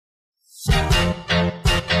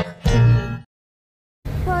Hi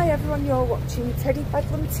everyone, you're watching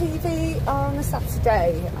Bedlam TV on a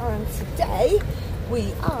Saturday, and today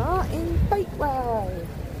we are in Bakewell,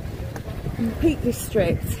 in the Peak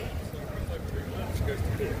District.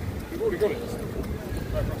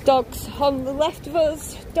 Dogs on the left of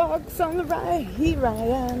us, dogs on the right. Here I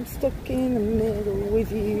am, stuck in the middle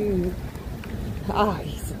with you. Ah,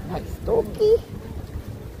 he's a nice doggy.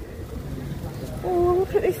 Oh,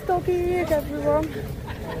 look at this doggy, everyone.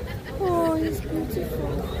 Oh, he's beautiful.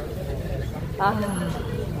 Ah,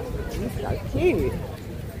 he's so cute.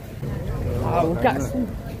 Oh, we've got some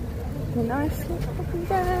nice little puppy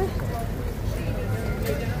there.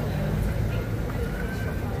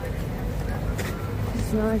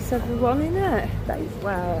 It's nice, everyone, isn't it?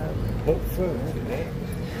 Bakewell.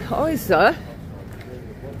 Oh, is there?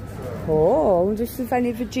 Oh, I wonder if there's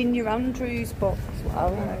any Virginia Andrews books.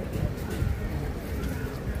 Well, right.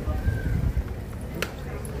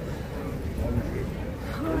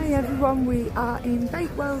 Hi everyone, we are in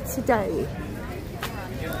Bakewell today.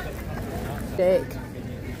 Big.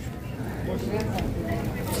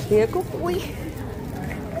 Here, good boy.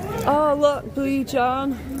 Oh look, Blue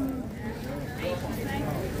John.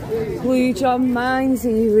 Blue John Mines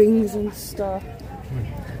earrings and stuff.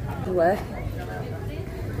 Where?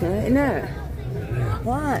 Isn't it?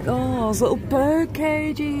 Like those little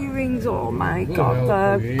birdcage earrings. Oh my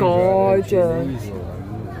god, they're gorgeous.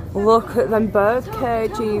 Look at them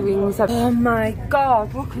birdcage earrings. Oh my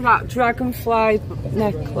god, look at that dragonfly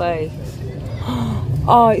necklace.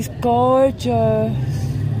 Oh, it's gorgeous.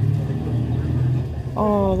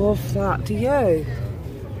 Oh, I love that. Do you?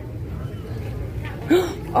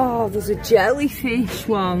 Oh, there's a jellyfish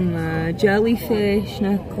one there. Jellyfish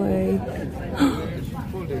necklace.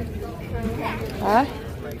 Huh?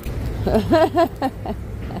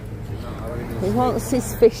 He wants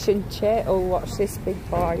his fish and chip. Oh, watch this big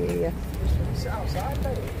boy here.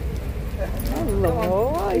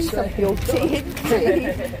 Hello, he's a beauty, isn't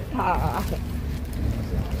he? Ah.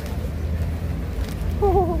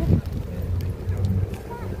 Oh,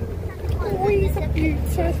 he's a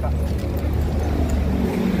beauty.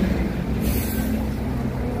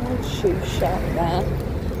 Shoe shop there.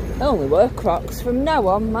 I only wear Crocs from now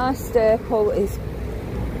on. My staple is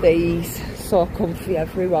these. So comfy,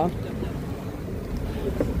 everyone.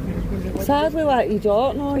 It's hardly like you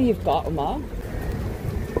don't know you've got them on.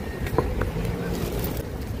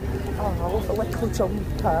 Oh, I love a little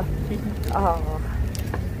jumper. Oh.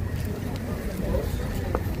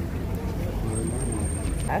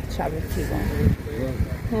 A charity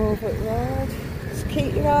one. Over at road. Just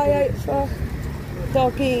keep your eye out for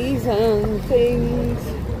doggies and things.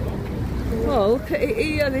 Oh, look at it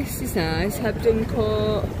here, this is nice. Hebden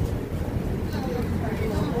Court.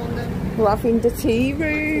 We're having the tea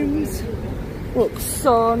rooms. Looks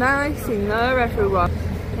so nice in there, everyone.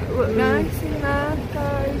 It looks nice in there,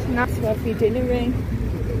 guys. Nice to have your dinner in.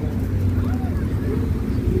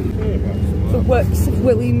 The works of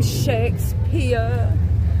William Shakespeare.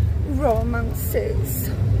 Romances.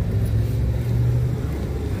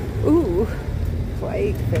 Ooh.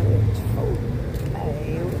 Plague Village. Oh,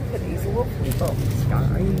 hey, look at these lovely books,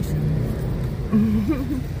 guys.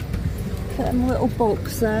 Look at them little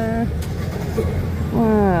books there.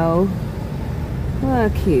 Wow. They're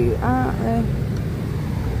cute, aren't they?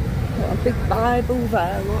 Got a big Bible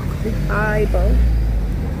there, look, big Bible.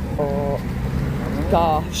 Oh,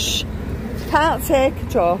 gosh. Can't take a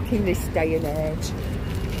joke in this day and age.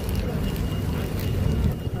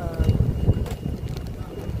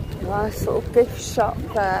 Nice little gift shop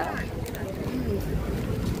there.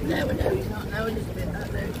 No, he's not. No, Elizabeth,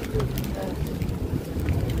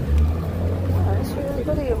 That's really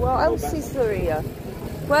good here. What else is there here?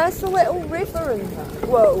 Where's the little river and that?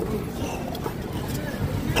 Whoa.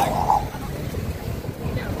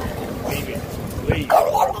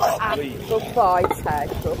 Ah, good boy, Ted.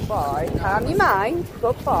 Good boy. Calm your mind.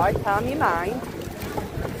 Good boy. Calm your mind.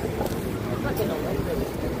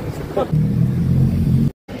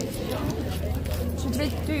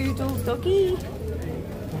 Big doodle doggy.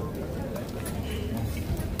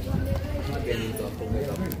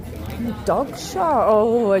 Dog shot.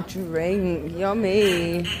 Oh, a drink.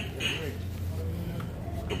 Yummy.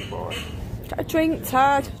 Get a drink,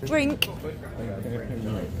 Tad. Drink.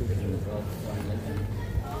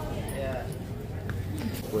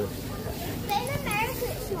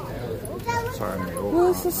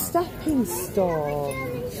 Where's the stepping stone?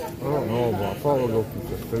 I don't know, but I thought we were looking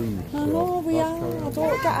for food. I know we are. I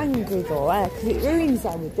don't get angry though, because it ruins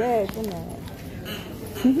our day, doesn't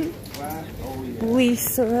it?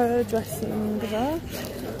 Lisa dressing there.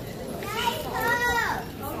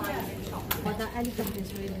 Helicopter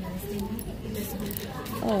is really nice.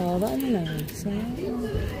 Oh, that's nice.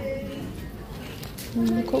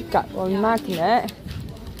 Could get one magnet.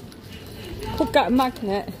 Could get a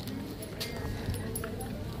magnet.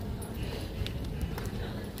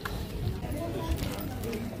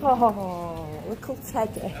 Oh, little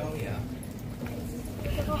teddy.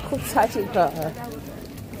 Little teddy bear.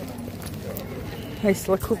 Nice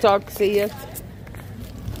little dogs here.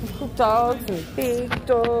 Little dogs and big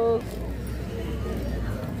dogs.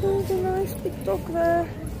 There's a nice big dog there.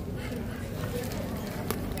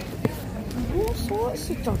 There's lots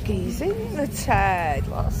of doggies in the Ted.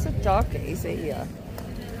 Lots of doggies here.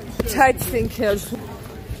 Ted's thinking of...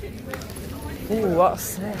 Oh,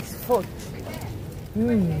 what's this? Fudge.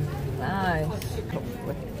 Nice.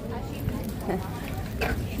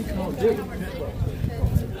 She can't do it.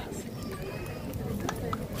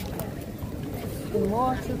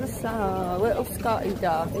 More to the side. Little Scotty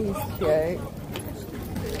dog. He's cute.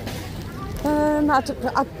 I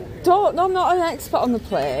don't know, I'm not an expert on the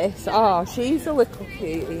place. Oh, she's a little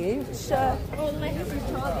cutie, isn't she?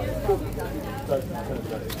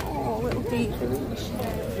 Oh, little deep reach.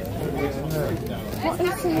 What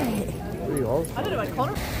is it? I don't know, I call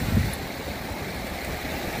her.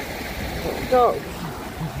 Little dog.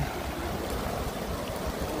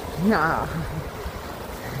 Nah.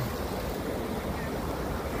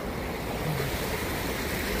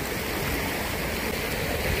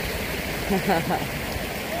 I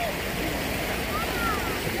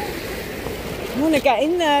want to get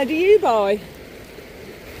in there, do you, boy?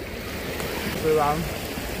 We're on.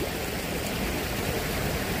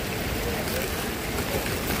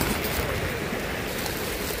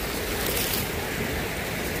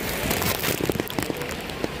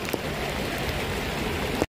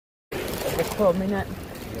 They're coming it.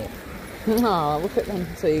 Oh, look at them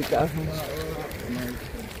two go.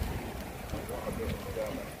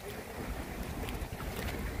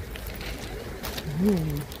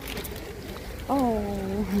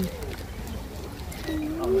 Oh,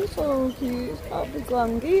 so cute. It's got big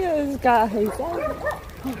long ears, guys.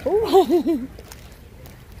 Oh.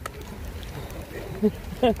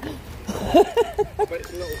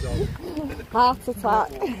 Heart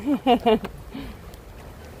attack.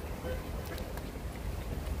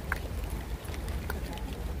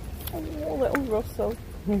 Oh, little Russell.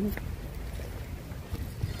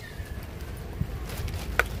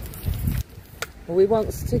 He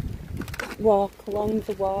wants to walk along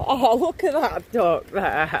the wall. Oh, look at that duck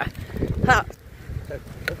there.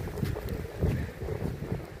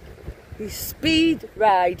 He's speed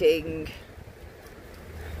riding.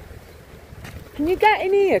 Can you get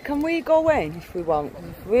in here? Can we go in if we want? I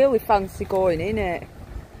really fancy going in it.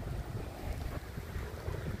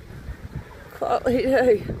 What are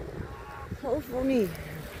you? So funny.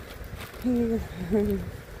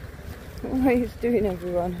 What he's doing,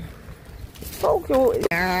 everyone. So cute.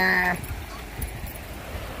 Ah.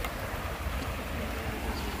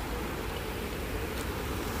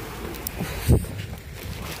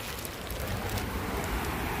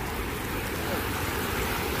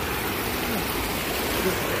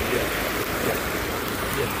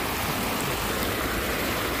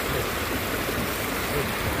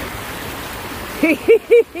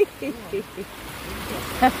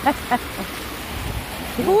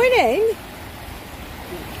 You going in?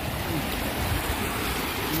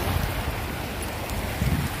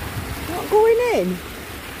 Not going in?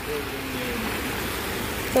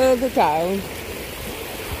 Further down.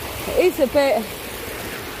 It is a bit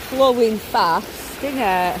flowing fast, isn't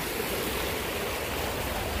it?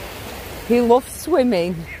 He loves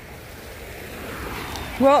swimming.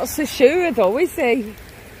 What's the shoe though, is he?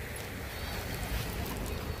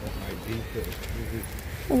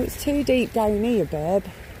 Oh, it's too deep down here, babe.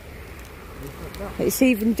 It's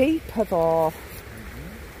even deeper though.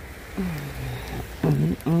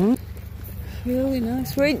 Really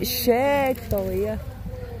nice. We're in shade though here.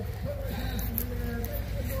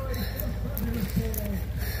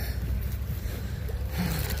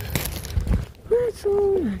 That's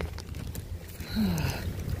all nice.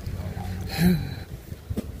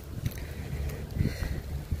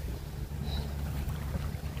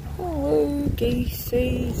 Oh,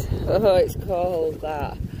 geesies. Oh, it's cold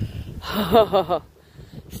that. Oh,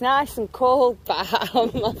 it's nice and cold that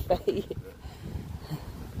on my feet.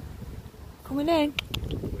 Coming in.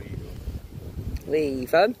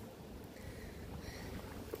 Leave them.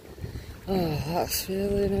 Oh, that's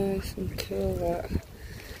really nice and cool that.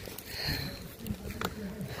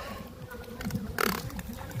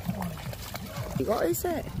 What is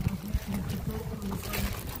it?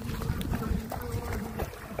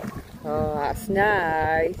 Oh, that's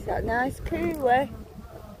nice. That nice cooler.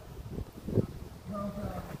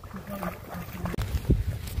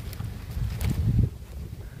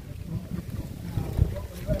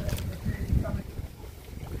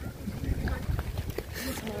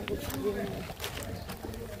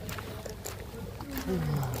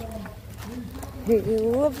 He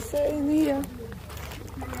loves it in here.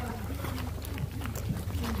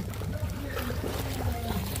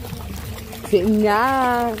 Is it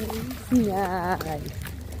nice? Nice.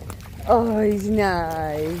 Oh, he's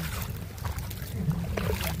nice.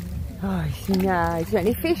 Oh, he's nice. Got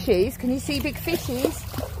any fishies? Can you see big fishies?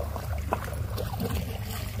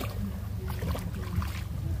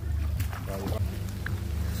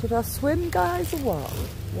 Should I swim, guys, or what?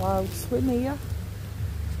 Wild swim here.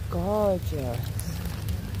 Gorgeous.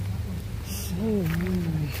 So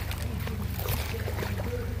nice.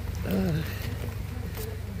 Oh,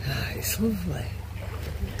 it's lovely.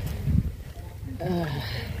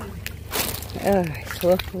 Oh, it's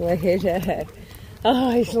lovely, isn't it?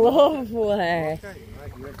 Oh, it's lovely.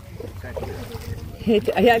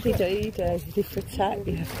 Yeah, he does. He protect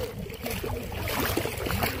you.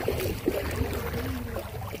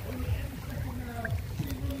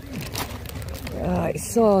 Oh,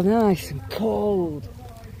 it's so nice and cold.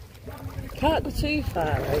 Can't go too far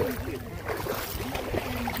out.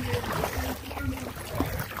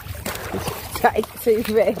 Take too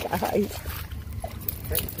big, guys.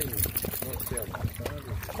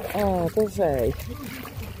 Oh, does he?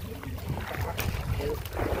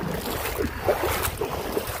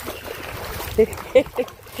 It's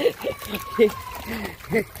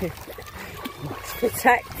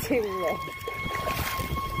protecting me.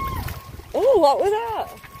 Oh, what was that?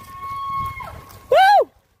 Woo!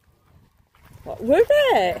 What was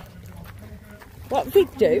it? What did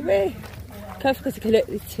he do with? Careful because he can hit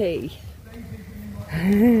the tea.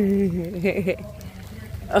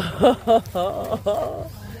 Oh,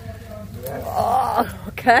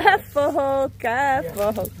 careful,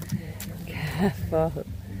 careful, careful.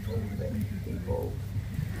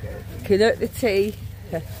 Can hit the tea.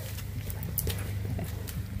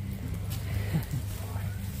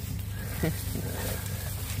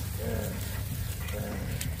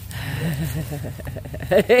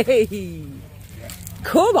 Hey.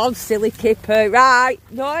 Come on, silly kipper. Right,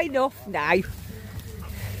 not enough now.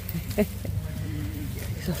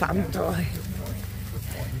 It's a vandal.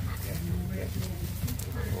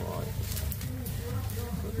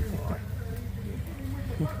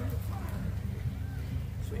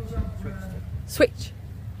 Switch.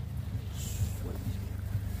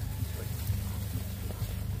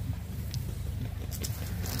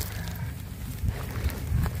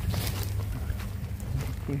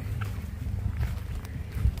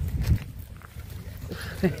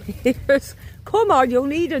 Come on, you'll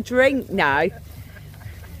need a drink now.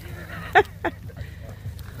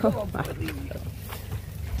 Oh my God.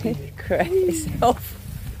 He's crazy. Oh,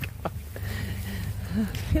 look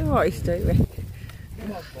at what he's doing.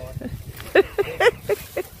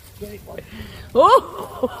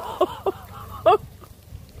 Oh!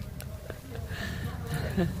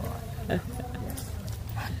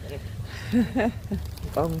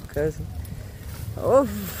 Bonkers. Oh!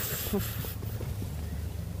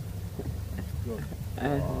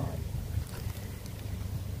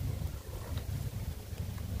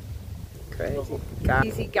 Crazy guy.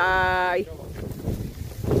 Easy guy.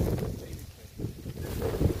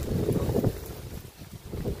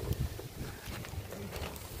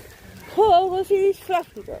 Oh, what's he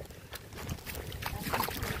fluffy got?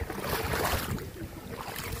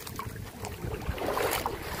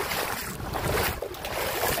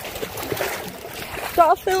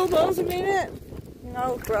 Got to film us a minute.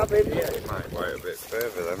 No problem. Yeah, you might wait a bit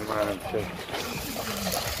further then, mightn't you?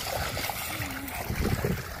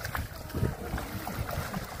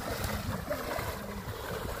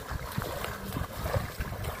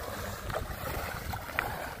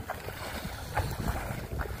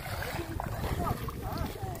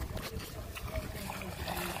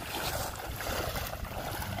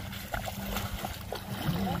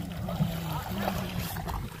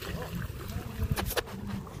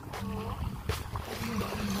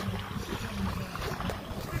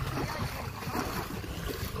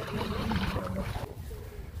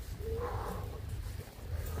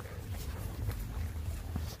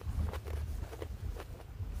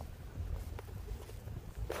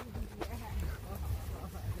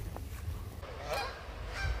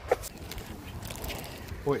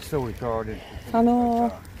 Oh, it's still recording. I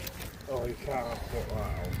know. Oh, you can't put that on.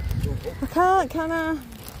 I can't, can I?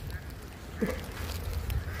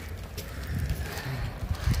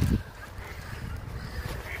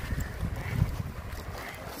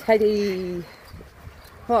 Teddy.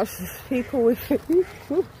 Watch people with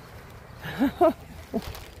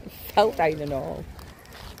felt down and all.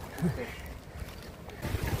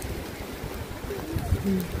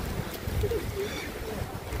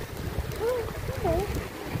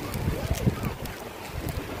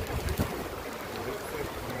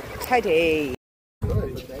 Teddy.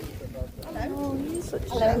 Oh, he's such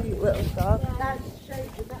a cute little dog.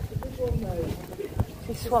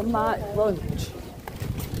 This one might lunge.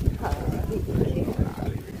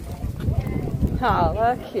 Oh,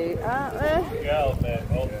 they're cute, aren't they?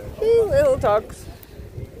 Cute little dogs.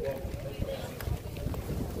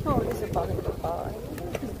 Oh, there's a bonnet boy.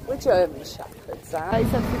 We're German Shepherds, Hi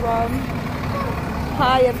everyone.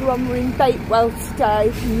 Hi everyone, we're in Bakewell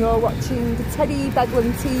today and you're watching the Teddy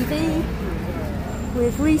Bedlam TV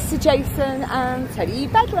with Risa Jason and Teddy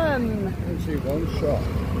Bedlam. I see one shot.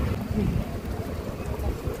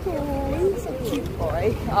 Oh, he's a cute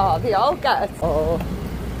boy. Oh, they all get it. Oh,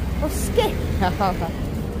 husky.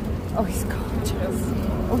 Oh, he's gorgeous.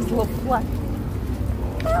 Oh, he's lovely.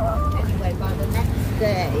 Anyway, by the next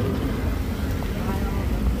day,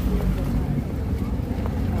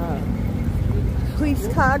 police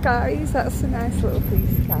car, guys. That's a nice little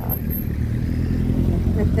police car.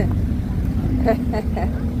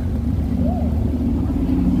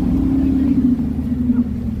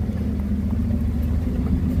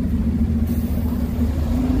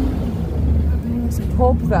 There's a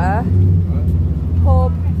pub there.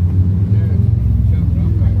 Pub.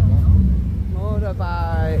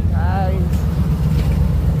 Motorbike, guys.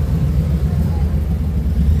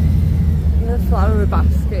 The flower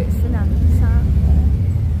baskets are nice, aren't they?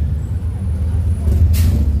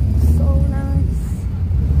 So nice.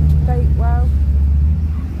 Bakewell.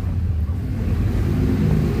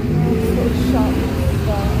 Nice little shop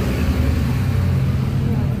there.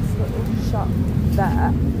 Nice little shop there.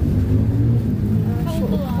 Nice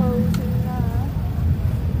little clothes in there.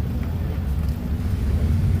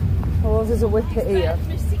 Oh, there's a whippet here.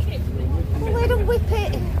 A little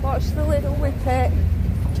whippet. Watch the little whippet.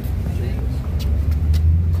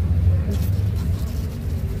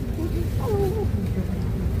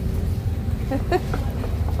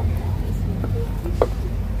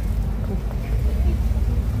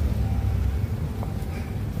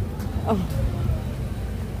 Oh.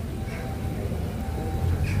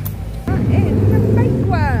 In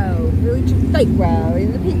Bakewell, village of Bakewell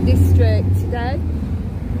in the Peak District today.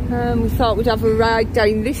 We thought we'd have a ride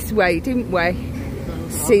down this way, didn't we?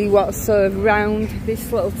 See what's around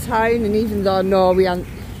this little town, and even though no, we haven't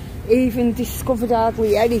even discovered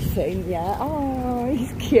hardly anything yet. Oh,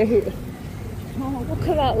 he's cute. Oh, look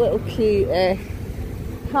at that little cutie.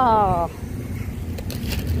 Oh.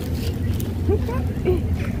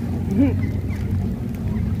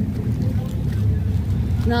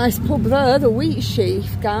 Nice pub there, the Wheat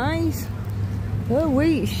Sheaf, guys. The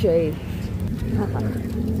Wheat Sheaf.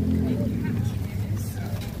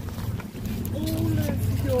 All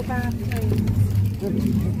of your bad things.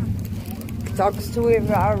 Dogs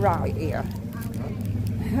to our right here.